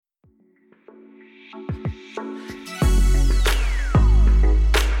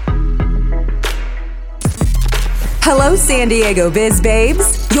Hello, San Diego Biz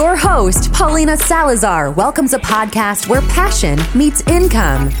Babes. Your host, Paulina Salazar, welcomes a podcast where passion meets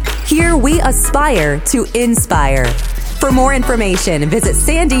income. Here we aspire to inspire. For more information, visit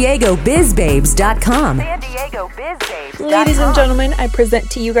SanDiegoBizBabes.com. Ladies and gentlemen, I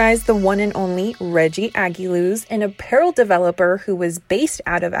present to you guys the one and only Reggie Aguiluz, an apparel developer who was based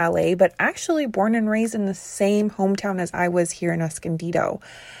out of LA, but actually born and raised in the same hometown as I was here in Escondido.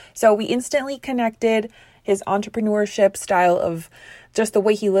 So we instantly connected. His entrepreneurship style of just the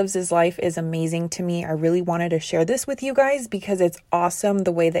way he lives his life is amazing to me. I really wanted to share this with you guys because it's awesome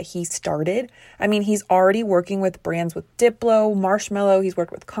the way that he started. I mean, he's already working with brands with Diplo, Marshmello. He's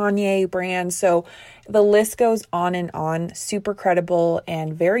worked with Kanye brands. So the list goes on and on. Super credible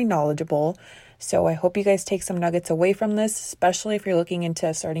and very knowledgeable. So I hope you guys take some nuggets away from this, especially if you're looking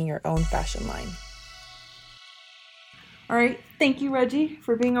into starting your own fashion line. All right. Thank you, Reggie,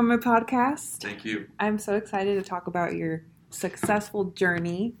 for being on my podcast. Thank you. I'm so excited to talk about your successful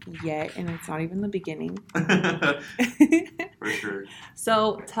journey yet, and it's not even the beginning. For sure.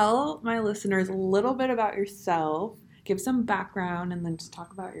 So tell my listeners a little bit about yourself, give some background, and then just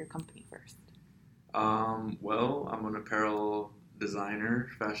talk about your company first. Well, I'm an apparel designer,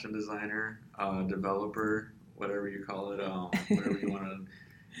 fashion designer, developer, whatever you call it, whatever you want to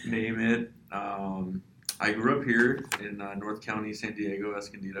name it. I grew up here in North County, San Diego,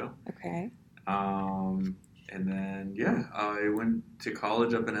 Escondido. Okay. And then, I went to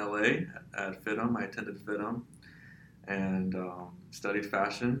college up in LA at FITM. I attended FITM and studied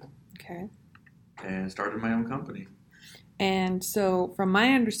fashion. Okay. And started my own company. And so, from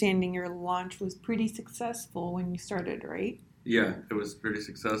my understanding, your launch was pretty successful when you started, right? Yeah, it was pretty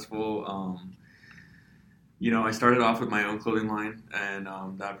successful. I started off with my own clothing line, and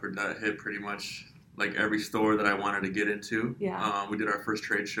that hit pretty much like every store that I wanted to get into. Yeah. We did our first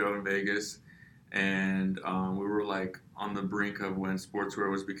trade show in Vegas, and we were like on the brink of when sportswear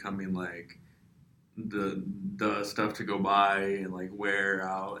was becoming like the stuff to go buy and like wear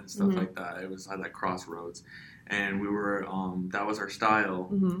out and stuff like that. It was at that crossroads, and we were that was our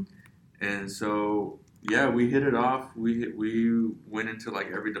style. And so we hit it off. We went into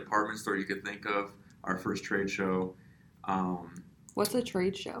like every department store you could think of. Our first trade show. What's a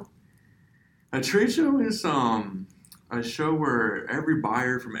trade show? A trade show is a show where every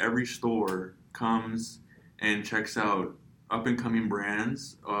buyer from every store comes and checks out up-and-coming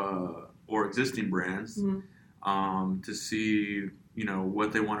brands or existing brands to see,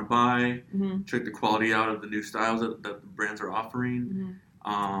 what they want to buy, check the quality out of the new styles that the brands are offering,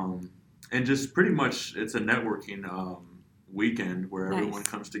 and just pretty much it's a networking weekend where everyone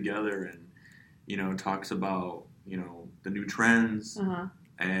comes together and, talks about, the new trends,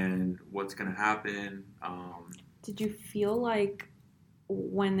 and what's going to happen. Did you feel like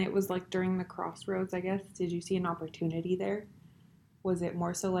when it was like during the crossroads, I guess, did you see an opportunity there? Was it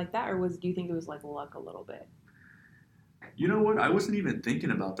more so like that, or do you think it was like luck a little bit? You know what? I wasn't even thinking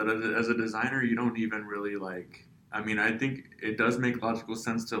about that. As a designer, you don't even really I think it does make logical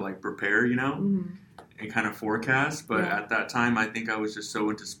sense to like prepare, and kind of forecast. But at that time, I think I was just so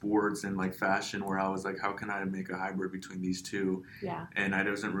into sports and like fashion where I was like, how can I make a hybrid between these two? Yeah. And I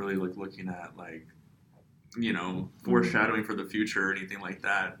wasn't really like looking at like, foreshadowing for the future or anything like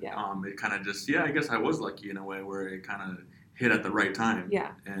that. Yeah. It kind of just, I guess I was lucky in a way where it kind of hit at the right time.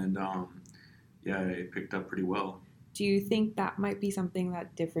 Yeah. And it picked up pretty well. Do you think that might be something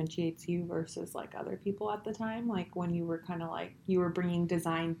that differentiates you versus like other people at the time? Like when you were kind of like, you were bringing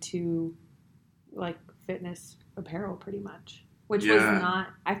design to like fitness apparel pretty much, which was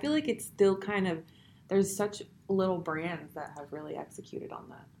not, I feel like it's still kind of, there's such little brands that have really executed on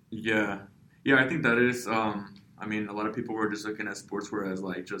that. Yeah. Yeah, I think that is, a lot of people were just looking at sportswear as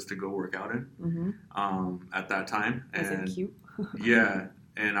like just to go work out in at that time. Is it cute? Yeah.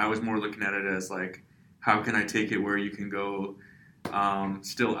 And I was more looking at it as like, how can I take it where you can go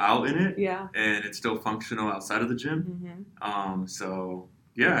still out in it and it's still functional outside of the gym? I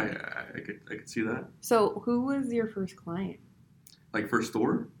could see that. So who was your first client? Like first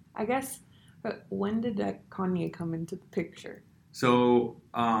store? I guess, but when did that Kanye come into the picture? So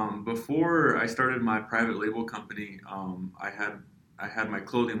before I started my private label company, I had my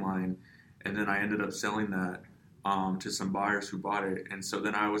clothing line, and then I ended up selling that to some buyers who bought it. And so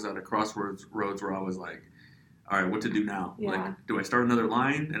then I was at a crossroads where I was like, all right, what to do now? Yeah. Like, do I start another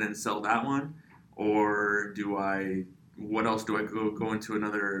line and then sell that one? Or what else do I go into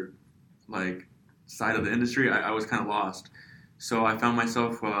another like side of the industry? I was kind of lost. So I found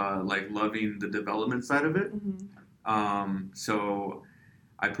myself like loving the development side of it. So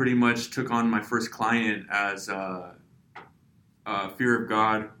I pretty much took on my first client as Fear of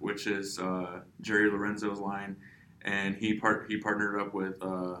God, which is Jerry Lorenzo's line, and he partnered up with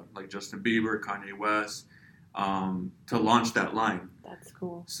like Justin Bieber, Kanye West, to launch that line. That's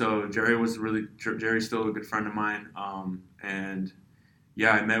cool. So Jerry's still a good friend of mine, and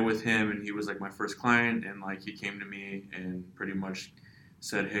yeah, I met with him, and he was like my first client, and like he came to me and pretty much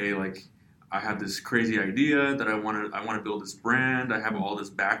said, hey, like I have this crazy idea that I want to build this brand. I have all this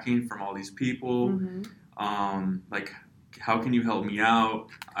backing from all these people. Like, how can you help me out?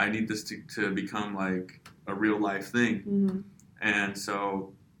 I need this to become like a real life thing. And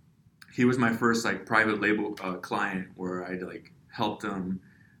so he was my first like private label client where I like helped him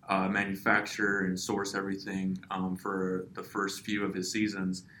manufacture and source everything for the first few of his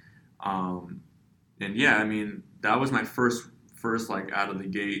seasons. And yeah, I mean, that was my first like out of the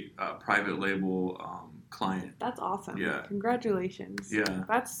gate private label client. That's awesome. Yeah. Congratulations. Yeah.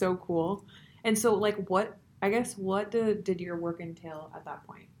 That's so cool. And so like what did your work entail at that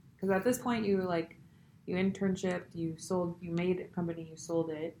point? Because at this point you internshiped, you made a company, you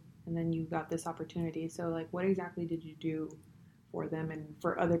sold it, and then you got this opportunity. So like what exactly did you do for them and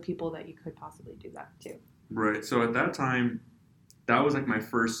for other people that you could possibly do that too? Right. So at that time, that was like my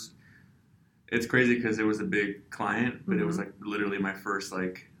first. It's crazy because it was a big client, but it was like literally my first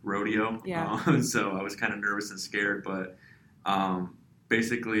like rodeo. Yeah. So I was kind of nervous and scared, but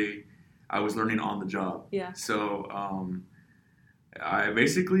basically I was learning on the job. Yeah. So I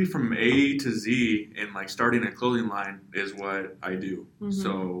basically from A to Z in like starting a clothing line is what I do.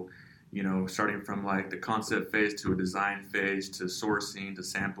 So, you know, starting from like the concept phase to a design phase to sourcing to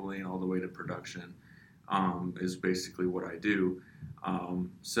sampling all the way to production is basically what I do.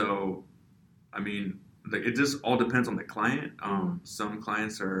 So, I mean, like it just all depends on the client. Some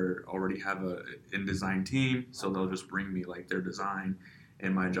clients already have a InDesign team, so they'll just bring me like their design,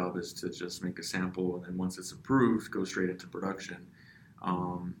 and my job is to just make a sample, and then once it's approved, go straight into production.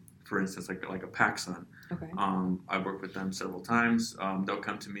 For instance, like a PacSun. Okay. I've worked with them several times. They'll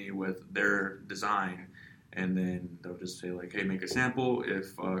come to me with their design, and then they'll just say like, "Hey, make a sample.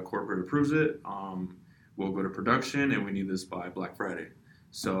 If corporate approves it, we'll go to production, and we need this by Black Friday."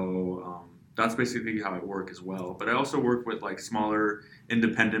 So that's basically how I work as well. But I also work with like smaller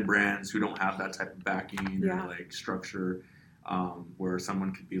independent brands who don't have that type of backing or like structure, where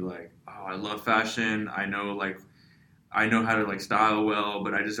someone could be like, "Oh, I love fashion. I know how to like style well,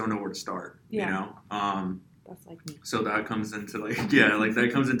 but I just don't know where to start." Yeah. You know? That's like me. So that comes into like that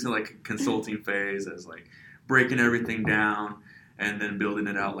comes into like consulting phase as like breaking everything down and then building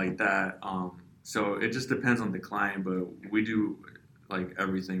it out like that. So it just depends on the client, but we do like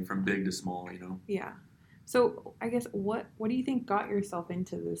everything from big to small, you know? Yeah. So I guess what do you think got yourself in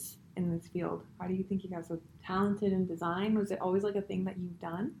this field? How do you think you got so talented in design? Was it always like a thing that you've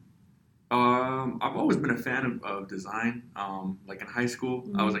done? I've always been a fan of design. Like in high school,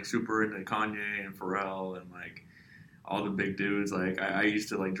 I was like super into Kanye and Pharrell and like all the big dudes. Like I used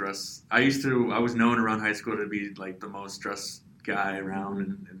to like dress. I was known around high school to be like the most dressed guy around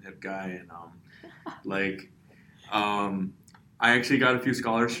and hip guy. And I actually got a few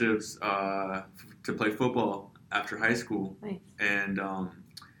scholarships to play football after high school. Nice. And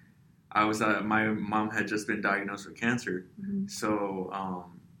my mom had just been diagnosed with cancer, so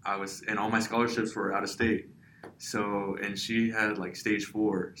and all my scholarships were out of state. So, and she had like stage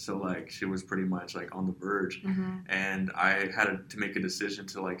 4, so like she was pretty much like on the verge, and I had to make a decision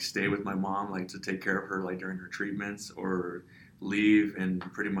to like stay with my mom, like to take care of her like during her treatments, or leave and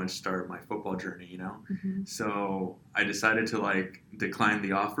pretty much start my football journey, you know? So I decided to like decline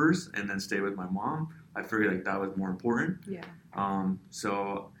the offers and then stay with my mom. I figured like that was more important. Yeah.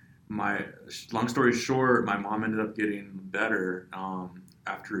 So my long story short, my mom ended up getting better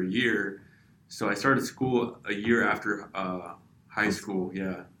after a year. So I started school a year after high school.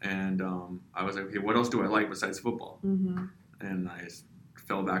 Yeah. And I was like, okay, what else do I like besides football? And I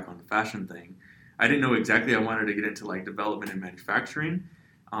fell back on the fashion thing. I didn't know exactly I wanted to get into like development and manufacturing,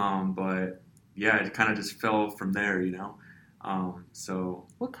 but yeah, it kind of just fell from there, you know. So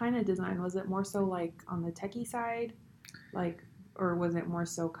what kind of design was it? More so like on the techie side, like, or was it more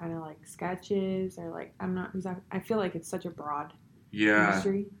so kind of like sketches, or like I'm not exactly. I feel like it's such a broad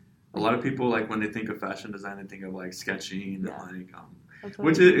industry. A lot of people like when they think of fashion design, they think of like sketching, and like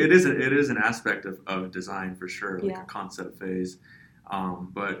which it is an aspect of design for sure, like a concept phase.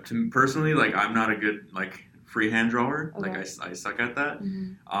 But personally, like I'm not a good like freehand drawer. Okay. Like I suck at that.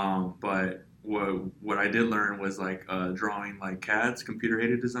 But what I did learn was like drawing like CADs, computer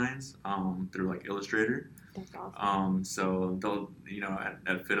aided designs, through like Illustrator. That's awesome. So they'll, you know,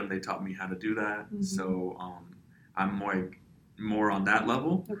 at FITM they taught me how to do that. So I'm more more on that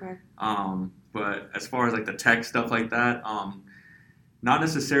level. Okay. But as far as like the tech stuff like that, not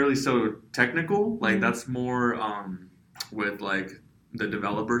necessarily so technical. Like that's more with like the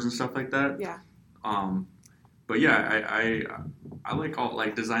developers and stuff like that. Yeah. But yeah, I like all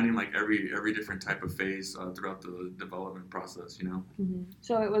like designing like every different type of phase throughout the development process. You know. Mm-hmm.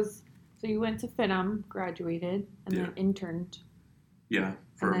 So you went to FINM, graduated, and then interned. Yeah,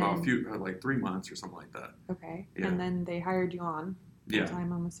 for about like 3 months or something like that. Okay. Yeah. And then they hired you on full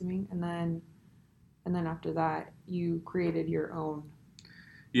time, I'm assuming, and then after that you created your own.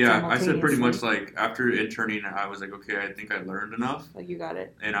 Yeah, I said pretty much like after interning, I was like, okay, I think I learned enough. Like you got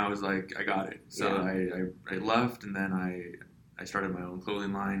it. And I was like, I got it. So I left, and then I started my own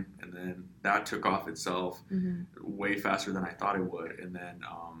clothing line, and then that took off itself way faster than I thought it would. And then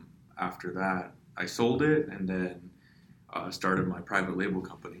after that, I sold it, and then started my private label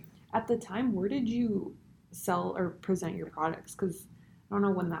company. At the time, where did you sell or present your products? Because I don't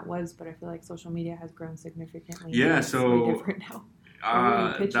know when that was, but I feel like social media has grown significantly. Yeah, it's so way different now.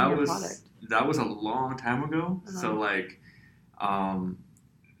 That was a long time ago. So like,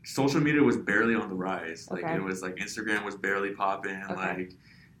 social media was barely on the rise. Like it was like Instagram was barely popping. Like,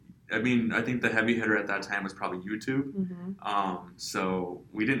 I mean, I think the heavy hitter at that time was probably YouTube. So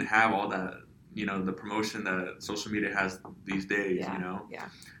we didn't have all that, you know, the promotion that social media has these days, you know? Yeah.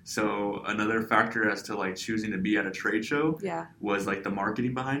 So another factor as to like choosing to be at a trade show was like the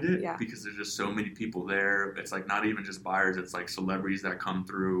marketing behind it because there's just so many people there. It's like not even just buyers, it's like celebrities that come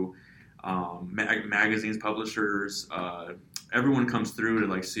through, magazines, publishers, everyone comes through to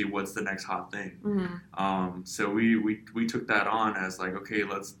like see what's the next hot thing. So we took that on as like, okay,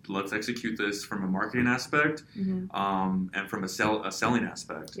 let's execute this from a marketing aspect, and from a selling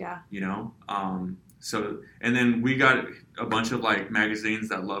aspect. Yeah. You know? So and then we got a bunch of like magazines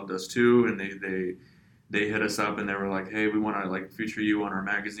that loved us too, and they hit us up and they were like, hey, we want to like feature you on our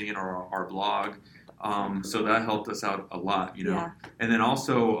magazine or our blog. So that helped us out a lot, you know. Yeah. And then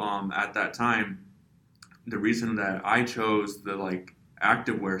also at that time, the reason that I chose the like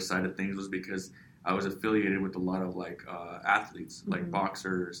activewear side of things was because I was affiliated with a lot of like athletes, like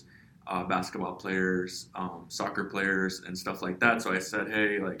boxers, basketball players, soccer players, and stuff like that. So I said,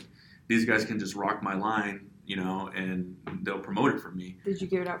 hey, like these guys can just rock my line, you know, and they'll promote it for me. Did you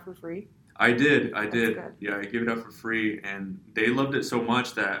give it out for free? I did. Good. Yeah, I gave it out for free, and they loved it so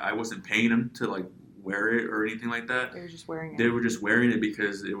much that I wasn't paying them to like wear it or anything like that. They were just wearing it. They were just wearing it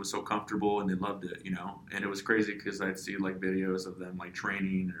because it was so comfortable and they loved it, you know. And it was crazy because I'd see like videos of them like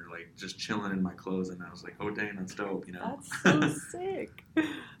training or like just chilling in my clothes, and I was like, oh dang, that's dope, you know. That's so sick.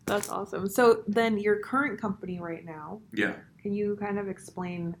 That's awesome. So then your current company right now. Yeah. Can you kind of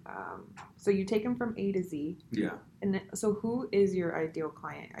explain? So you take them from A to Z. Yeah. And then, so who is your ideal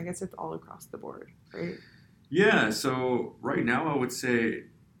client? I guess it's all across the board, right? Yeah. So right now, I would say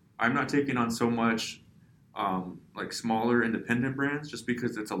I'm not taking on so much like smaller independent brands just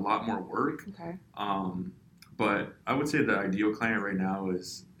because it's a lot more work. Okay. But I would say the ideal client right now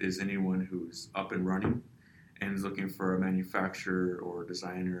is anyone who's up and running and is looking for a manufacturer or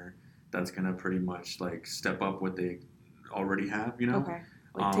designer that's going to pretty much like step up what they already have, you know? Okay.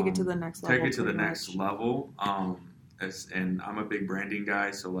 Like take it to the next level. Take it to the next level. And I'm a big branding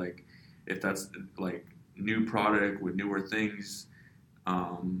guy, so like if that's like new product with newer things,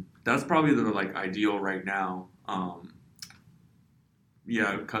 that's probably the like ideal right now.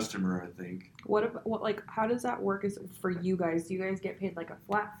 Customer, I think. What like how does that work? Is for you guys? Do you guys get paid like a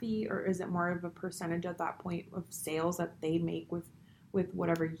flat fee, or is it more of a percentage at that point of sales that they make with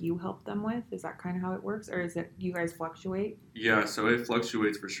whatever you help them with? Is that kind of how it works, or is it you guys fluctuate? Yeah, so it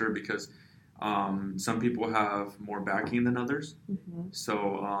fluctuates for sure because some people have more backing than others. Mm-hmm.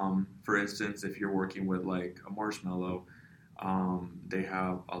 So, for instance, if you're working with like a Marshmello, they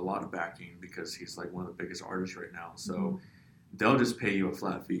have a lot of backing because he's like one of the biggest artists right now. So they'll just pay you a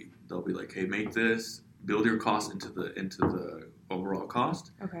flat fee. They'll be like, hey, make this, build your cost into the overall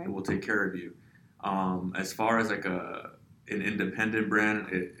cost, and we'll take care of you. As far as like an independent brand,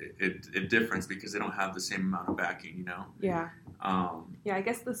 it differs because they don't have the same amount of backing, you know? Yeah. I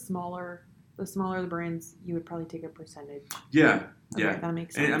guess the smaller the brands, you would probably take a percentage. Yeah. Okay, yeah. That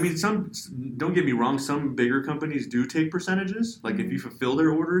makes sense. And I mean, don't get me wrong, some bigger companies do take percentages. Like if you fulfill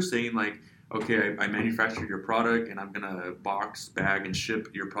their orders saying like, okay, I manufactured your product and I'm going to box, bag, and ship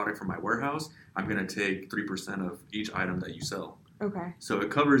your product from my warehouse, I'm going to take 3% of each item that you sell. Okay. So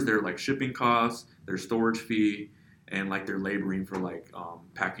it covers their like shipping costs, their storage fee, and like their laboring for like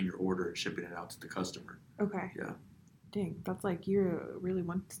packing your order and shipping it out to the customer. Okay. Yeah. Dang, that's like you're a really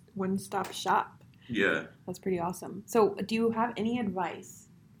one-stop shop. Yeah. That's pretty awesome. So do you have any advice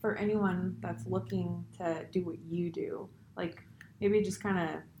for anyone that's looking to do what you do? Like Maybe just kind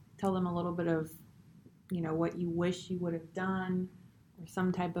of tell them a little bit of, what you wish you would have done or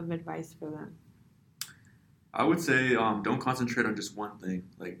some type of advice for them. I would say don't concentrate on just one thing.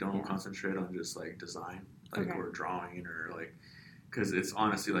 Like, don't concentrate on just, like, design, like, or drawing, or, like, because it's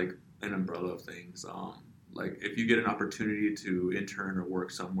honestly, like, an umbrella of things. Like, if you get an opportunity to intern or work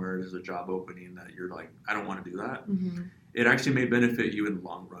somewhere, there's a job opening that you're like, I don't want to do that. Mm-hmm. It actually may benefit you in the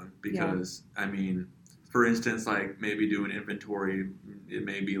long run because, I mean, for instance, like, maybe doing inventory, it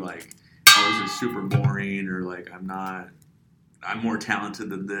may be like, oh, this is super boring, or, like, I'm more talented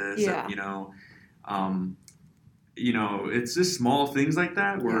than this, it's just small things like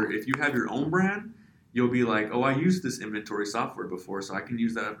that where if you have your own brand, you'll be like, oh, I used this inventory software before, so I can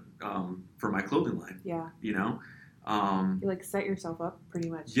use that for my clothing line. Yeah. You like set yourself up pretty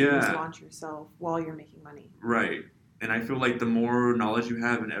much. Yeah. Just launch yourself while you're making money. Right. And I feel like the more knowledge you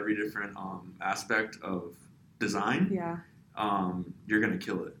have in every different aspect of design, you're going to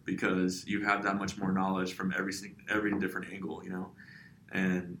kill it because you have that much more knowledge from every different angle,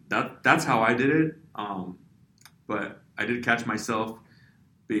 And that's how I did it. But I did catch myself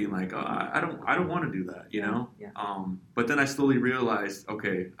being like, I don't want to do that, you know? Yeah. But then I slowly realized,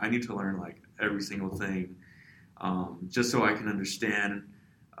 okay, I need to learn like every single thing, just so I can understand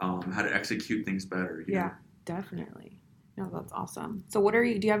how to execute things better. You know? Definitely. No, that's awesome. So do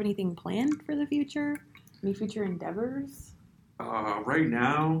you have anything planned for the future? Any future endeavors? Right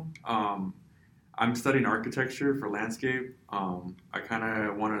now, I'm studying architecture for landscape. I kind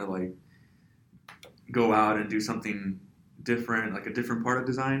of want to like go out and do something different, like a different part of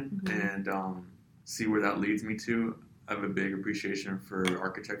design, and see where that leads me to. I have a big appreciation for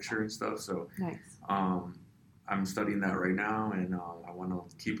architecture and stuff, so nice. I'm studying that right now, and I want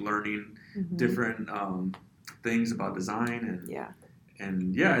to keep learning different things about design,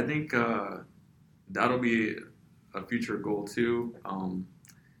 and I think that'll be a future goal too,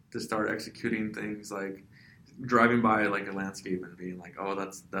 to start executing things like driving by like a landscape and being like, oh,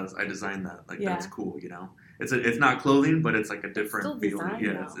 that's I designed that, like that's cool, you know. It's not clothing, but it's like a different feeling.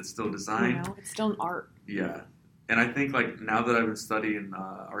 Yeah, it's still design. It's still an art. Yeah, and I think like now that I've been studying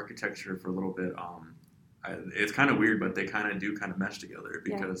architecture for a little bit, it's kind of weird, but they kind of mesh together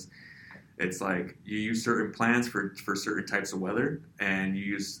because it's like you use certain plants for certain types of weather, and you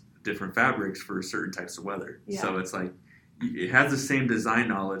use different fabrics for certain types of weather. Yeah. So it's like it has the same design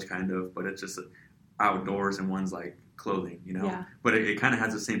knowledge kind of, but it's just outdoors and one's like clothing, you know. Yeah. But it kind of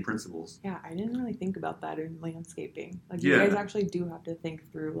has the same principles. Yeah, I didn't really think about that in landscaping. Like you guys actually do have to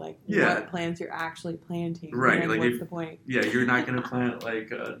think through like what plants you're actually planting. Right. Like what's the point? Yeah, you're not going to plant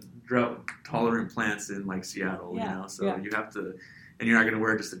like drought tolerant plants in like Seattle, you know. So you have to. And you're not going to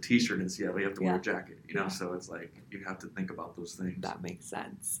wear just a t-shirt in Seattle. You have to wear a jacket, you know? So it's like you have to think about those things. That makes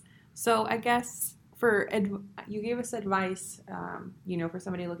sense. So I guess you gave us advice, for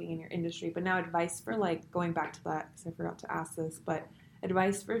somebody looking in your industry, but now advice for like going back to that, because I forgot to ask this, but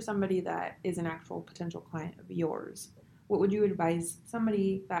advice for somebody that is an actual potential client of yours. What would you advise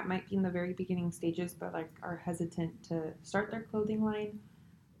somebody that might be in the very beginning stages but like are hesitant to start their clothing line?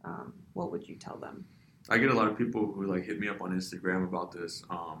 What would you tell them? I get a lot of people who like hit me up on Instagram about this.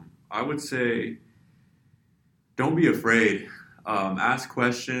 I would say, don't be afraid. Ask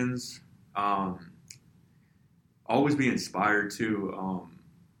questions. Always be inspired too.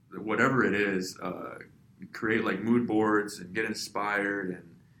 Whatever it is, create like mood boards and get inspired,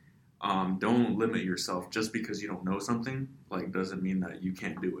 and don't limit yourself just because you don't know something. Like doesn't mean that you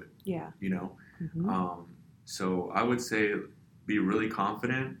can't do it. Yeah. You know. So I would say, be really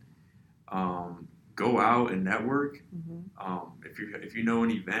confident. Go out and network. If you know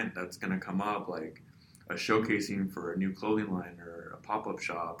an event that's going to come up, like a showcasing for a new clothing line or a pop-up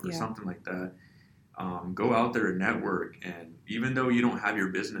shop or something like that, go out there and network. And even though you don't have your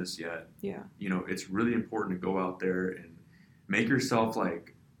business yet, it's really important to go out there and make yourself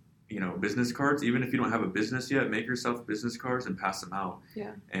like, business cards. Even if you don't have a business yet, make yourself business cards and pass them out.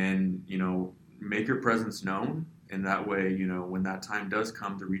 Yeah. And, make your presence known. And that way, when that time does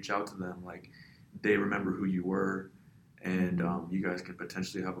come to reach out to them, like, they remember who you were, and you guys can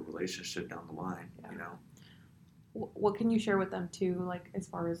potentially have a relationship down the line, What can you share with them too, like as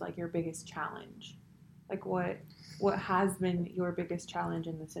far as like your biggest challenge? Like what has been your biggest challenge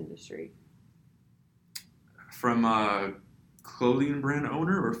in this industry? From a clothing brand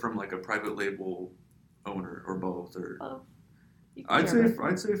owner or from like a private label owner, or both? Or both. I'd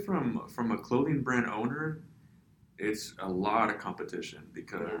say from a clothing brand owner, it's a lot of competition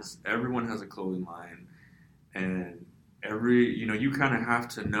because everyone has a clothing line, and you kind of have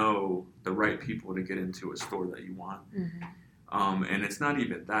to know the right people to get into a store that you want. And it's not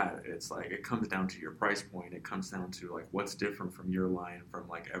even that. It's like it comes down to your price point. It comes down to like what's different from your line from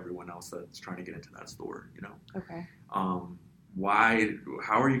like everyone else that's trying to get into that store. Okay. How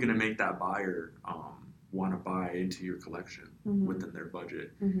are you going to make that buyer want to buy into your collection within their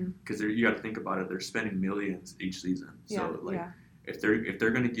budget? Because you got to think about it. They're spending millions each season. So if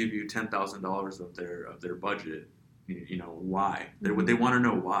they're going to give you $10,000 of their budget, why? They want to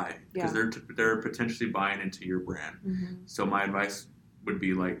know why, because they're potentially buying into your brand. So my advice would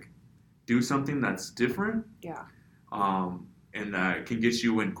be like, do something that's different, and that can get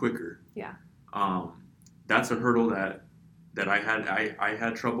you in quicker. That's a hurdle that I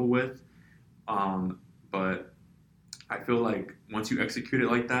had trouble with, but I feel like once you execute it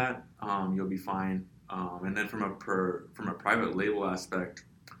like that, you'll be fine. And then from a private label aspect,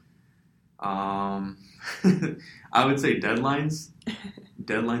 I would say deadlines.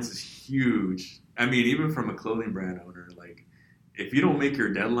 Deadlines is huge. I mean, even from a clothing brand owner, like if you don't make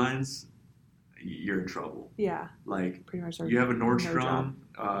your deadlines, you're in trouble. Yeah. Like pretty much. You have a Nordstrom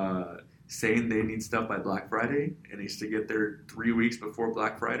saying they need stuff by Black Friday and needs to get there 3 weeks before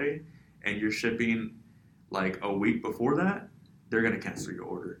Black Friday, and you're shipping like a week before that, they're gonna cancel your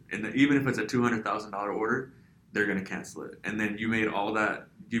order. And even if it's a $200,000 order, they're gonna cancel it. And then you made all that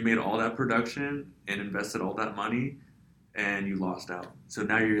production and invested all that money, and you lost out. So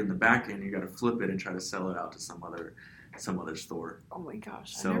now you're in the back end. You got to flip it and try to sell it out to some other store. Oh my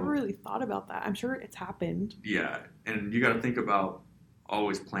gosh, I never really thought about that. I'm sure it's happened. Yeah, and you got to think about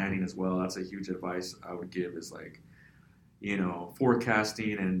always planning as well. That's a huge advice I would give, is like,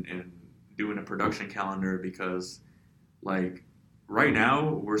 forecasting and doing a production calendar, because like right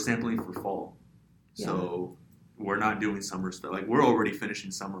now we're sampling for fall. Yeah. So we're not doing summer stuff. Like we're already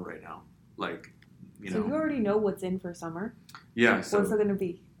finishing summer right now. Like, So you already know what's in for summer? Yeah. So what's it going to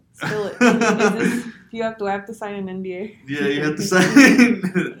be? Spill it. Do I have to sign an NDA? Yeah, you have to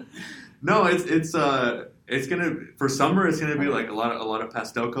sign. No, it's gonna, for summer. It's gonna be like a lot of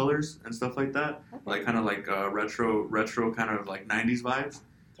pastel colors and stuff like that. Okay. Like kind of like retro kind of like 90s vibes.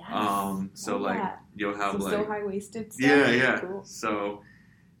 Yes. So like that. You'll have like still high waisted stuff. Yeah. Cool. So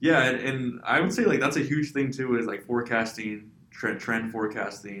yeah, and I would say like that's a huge thing too, is like forecasting. Trend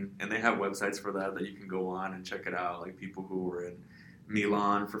forecasting, and they have websites for that you can go on and check it out. Like people who were in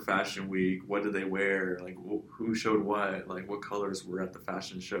Milan for Fashion Week, what did they wear? Like who showed what? Like what colors were at the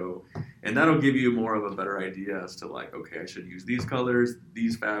fashion show? And that'll give you more of a better idea as to like, okay, I should use these colors,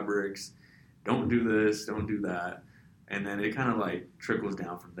 these fabrics. Don't do this, don't do that. And then it kind of like trickles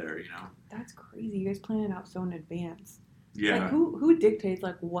down from there, That's crazy. You guys plan it out so in advance. Yeah. Like who dictates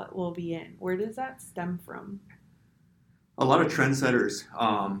like what will be in? Where does that stem from? A lot of trendsetters,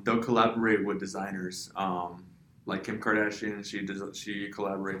 they'll collaborate with designers. Like Kim Kardashian, she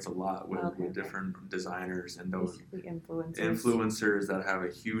collaborates a lot with different designers, and those influencers that have a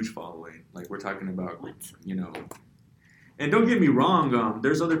huge following. Like we're talking about, And don't get me wrong,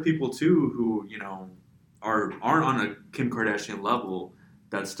 there's other people too who aren't on a Kim Kardashian level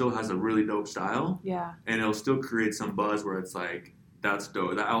that still has a really dope style. Yeah. And it'll still create some buzz where it's like, that's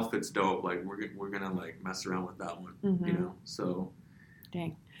dope. That outfit's dope. Like we're gonna like mess around with that one, So,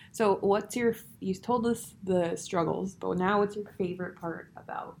 dang. So you told us the struggles, but now what's your favorite part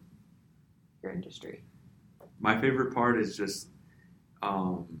about your industry? My favorite part is just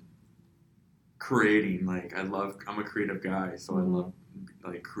creating. Like I'm a creative guy, so I love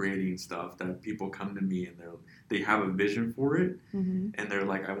like creating stuff that people come to me and they have a vision for it, and they're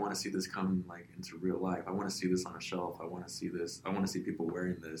like, I want to see this come like into real life. I want to see this on a shelf. I want to see this. I want to see people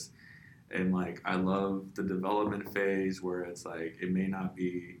wearing this. And like I love the development phase where it's like it may not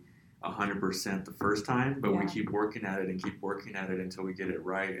be 100% the first time, but we keep working at it and keep working at it until we get it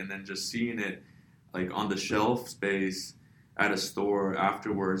right. And then just seeing it like on the shelf space at a store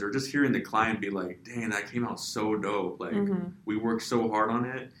afterwards, or just hearing the client be like, dang, that came out so dope. Like we worked so hard on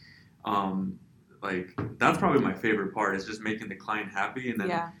it. Like that's probably my favorite part, is just making the client happy, and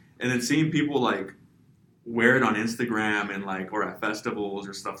then seeing people like wear it on Instagram and like, or at festivals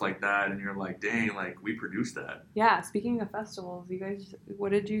or stuff like that, and you're like, dang, like we produced that. Yeah. Speaking of festivals, you guys,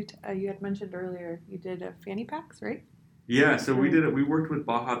 what did you had mentioned earlier? You did fanny packs, right? Yeah. So we did it. We worked with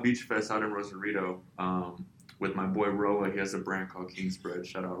Baja Beach Fest out in Rosarito with my boy Roa. He has a brand called Kingsbread.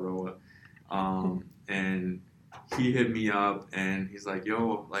 Shout out Roa. And he hit me up and he's like,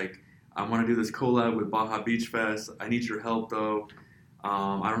 yo, like, I want to do this collab with Baja Beach Fest. I need your help, though.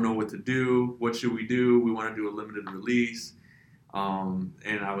 I don't know what to do. What should we do? We want to do a limited release. And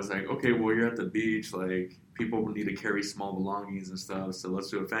I was like, okay, well, you're at the beach. Like, people need to carry small belongings and stuff, so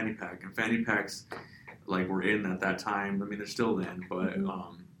let's do a fanny pack. And fanny packs, like, were in at that time. I mean, they're still in, but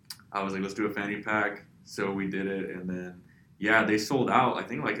I was like, let's do a fanny pack. So we did it, and then, yeah, they sold out, I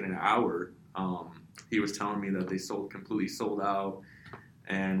think, like in an hour. He was telling me that they completely sold out.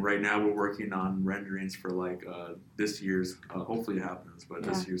 And right now we're working on renderings for like this year's, hopefully it happens, but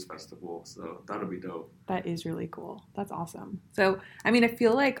this year's festival. So that'll be dope. That is really cool. That's awesome. So, I mean, I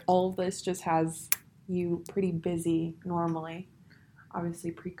feel like all of this just has you pretty busy normally,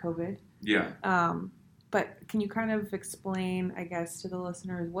 obviously pre-COVID. Yeah. But can you kind of explain, I guess, to the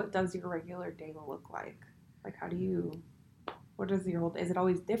listeners, what does your regular day look like? Like, what does your whole, is it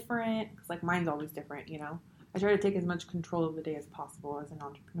always different? Because like mine's always different, you know? I try to take as much control of the day as possible. As an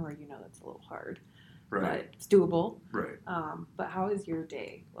entrepreneur, you know that's a little hard, right? But it's doable, right? But how does your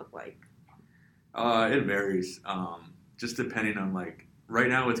day look like? It varies, just depending on like. Right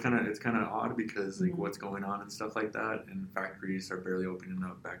now, it's kind of odd because like what's going on and stuff like that, and factories are barely opening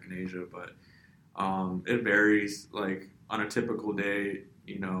up back in Asia. But it varies. Like on a typical day,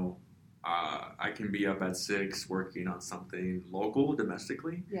 you know, I can be up at 6 working on something local,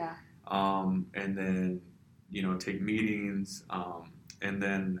 domestically. Yeah. And then, you know, take meetings, and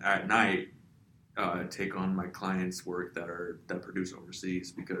then at night, take on my clients' work that produce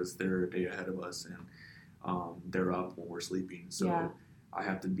overseas because they're a day ahead of us and they're up when we're sleeping. So I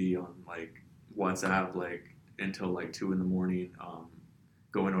have to be on like WhatsApp like until like 2 a.m,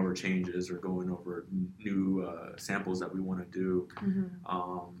 going over changes or going over new samples that we want to do.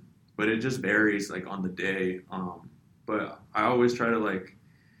 But it just varies like on the day. But I always try to like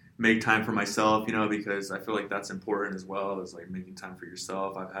make time for myself, you know, because I feel like that's important as well as like making time for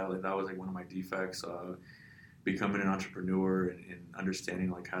yourself. I've had like that was like one of my defects, becoming an entrepreneur and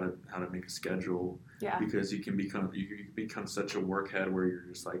understanding like how to make a schedule. Yeah. Because you can become such a workhead where you're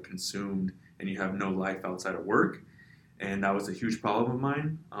just like consumed and you have no life outside of work. And that was a huge problem of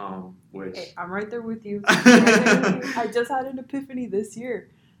mine. Which hey, I'm right there with you. I just had an epiphany this year.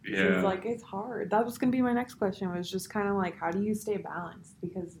 Yeah. It's like, it's hard. That was going to be my next question, was just kind of like, how do you stay balanced?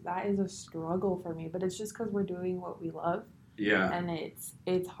 Because that is a struggle for me, but it's just because we're doing what we love. Yeah. And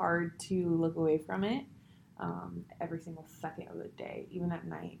it's hard to look away from it every single second of the day, even at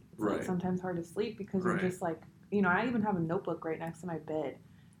night. It's like sometimes hard to sleep because you're just like, you know, I even have a notebook right next to my bed.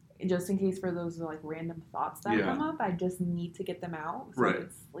 Just in case for those like random thoughts that come up, I just need to get them out so I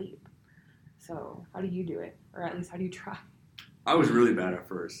can sleep. So how do you do it? Or at least how do you try? I was really bad at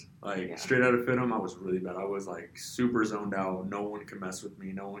first. Like, straight out of FITM, I was really bad. I was, like, super zoned out. No one could mess with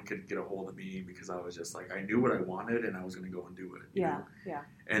me. No one could get a hold of me because I was just, like, I knew what I wanted and I was going to go and do it. You know?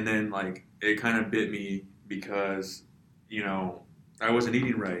 And then, like, it kind of bit me because, you know, I wasn't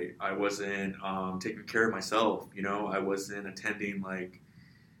eating right. I wasn't taking care of myself, you know. I wasn't attending, like,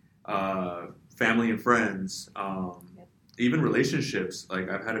 family and friends, even relationships. Like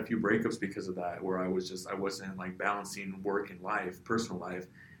I've had a few breakups because of that, where I wasn't like balancing work and life, personal life.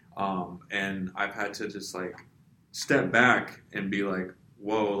 And I've had to just like step back and be like,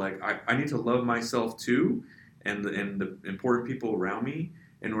 whoa, like I need to love myself too. And the important people around me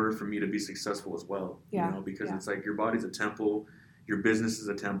in order for me to be successful as well, you know, because it's like your body's a temple, your business is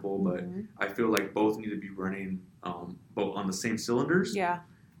a temple, but I feel like both need to be running, both on the same cylinders.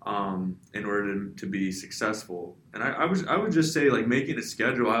 In order to be successful. And I would just say like making a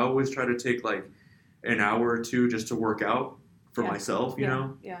schedule. I always try to take like an hour or two just to work out for myself, you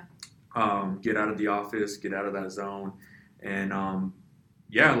know? Get out of the office, get out of that zone. And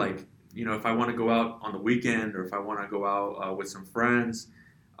like, you know, if I want to go out on the weekend or if I want to go out with some friends,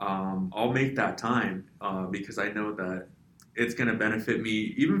 I'll make that time because I know that it's going to benefit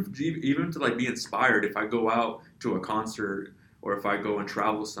me even to like be inspired. If I go out to a concert or if I go and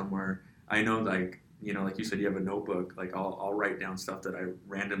travel somewhere, I know, like, you know, like you said, you have a notebook. Like, I'll write down stuff that I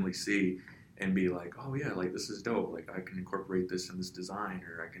randomly see and be like, oh, yeah, like, this is dope. Like, I can incorporate this in this design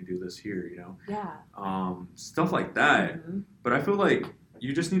or I can do this here, you know? Yeah. Stuff like that. But I feel like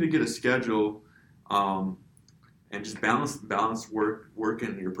you just need to get a schedule and just balance work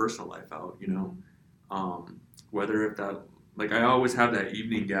and your personal life out, you know? Whether if that, like, I always have that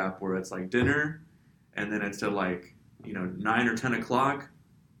evening gap where it's, like, dinner and then it's to, like, you know, 9 or 10 o'clock,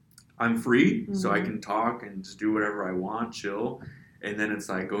 I'm free, so I can talk and just do whatever I want, chill. And then it's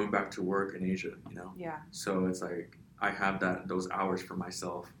like going back to work in Asia, you know? Yeah. So it's like I have those hours for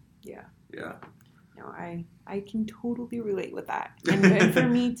myself. Yeah. Yeah. No, I can totally relate with that. And for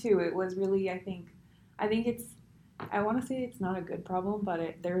me too, it was really, I think it's, I want to say it's not a good problem,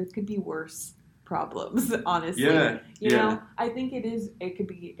 but there could be worse problems, honestly. You know, I think it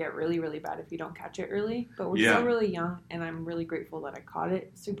could get really, really bad if you don't catch it early, but we're still really young, and I'm really grateful that I caught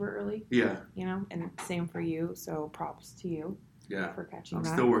it super early. You know, and same for you, so props to you for catching that.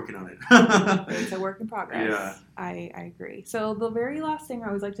 I'm still working on it. It's a work in progress. I agree. So the very last thing I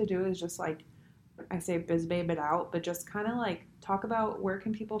always like to do is just like I say biz babe it out, but just kind of like talk about where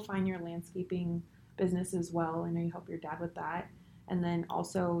can people find your landscaping business as well. I know you help your dad with that. And then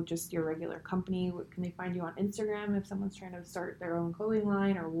also just your regular company. Can they find you on Instagram if someone's trying to start their own clothing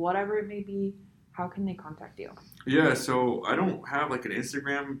line or whatever it may be? How can they contact you? Yeah, so I don't have like an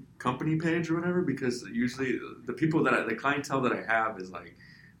Instagram company page or whatever, because usually the people the clientele that I have is like,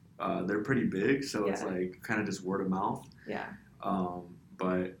 they're pretty big. So it's like kind of just word of mouth. Yeah.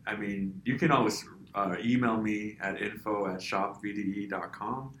 But I mean, you can always email me at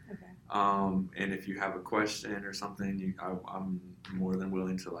info@shopvde.com. Okay. And if you have a question or something, I'm more than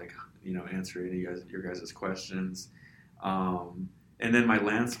willing to answer any of your guys' questions. And then my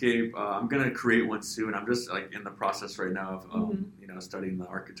landscape, I'm gonna create one soon. I'm just like in the process right now of studying the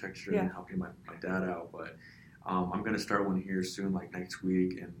architecture and helping my dad out. But I'm gonna start one here soon, like next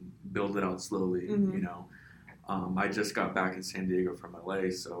week, and build it out slowly. I just got back in San Diego from LA,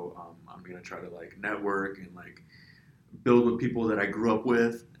 so I'm gonna try to like network and like build with people that I grew up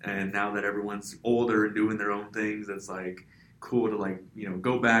with. And now that everyone's older and doing their own things, it's like cool to like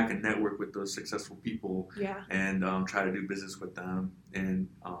go back and network with those successful people. And try to do business with them and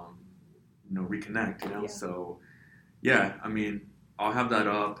reconnect. So yeah, I mean, I'll have that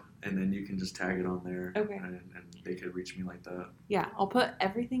up, and then you can just tag it on there. Okay. And they could reach me like that. Yeah, I'll put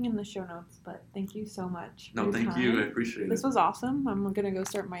everything in the show notes, but thank you so much. No, thank you. I appreciate it. This was awesome. I'm going to go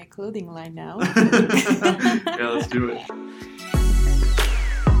start my clothing line now. Yeah, let's do it.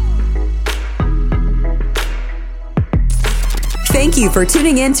 Thank you for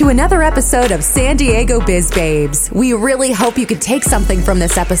tuning in to another episode of San Diego Biz Babes. We really hope you could take something from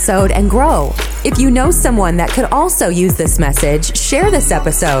this episode and grow. If you know someone that could also use this message, share this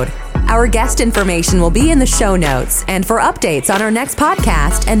episode. Our guest information will be in the show notes. And for updates on our next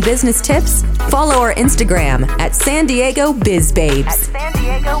podcast and business tips, follow our Instagram at San Diego Biz Babes.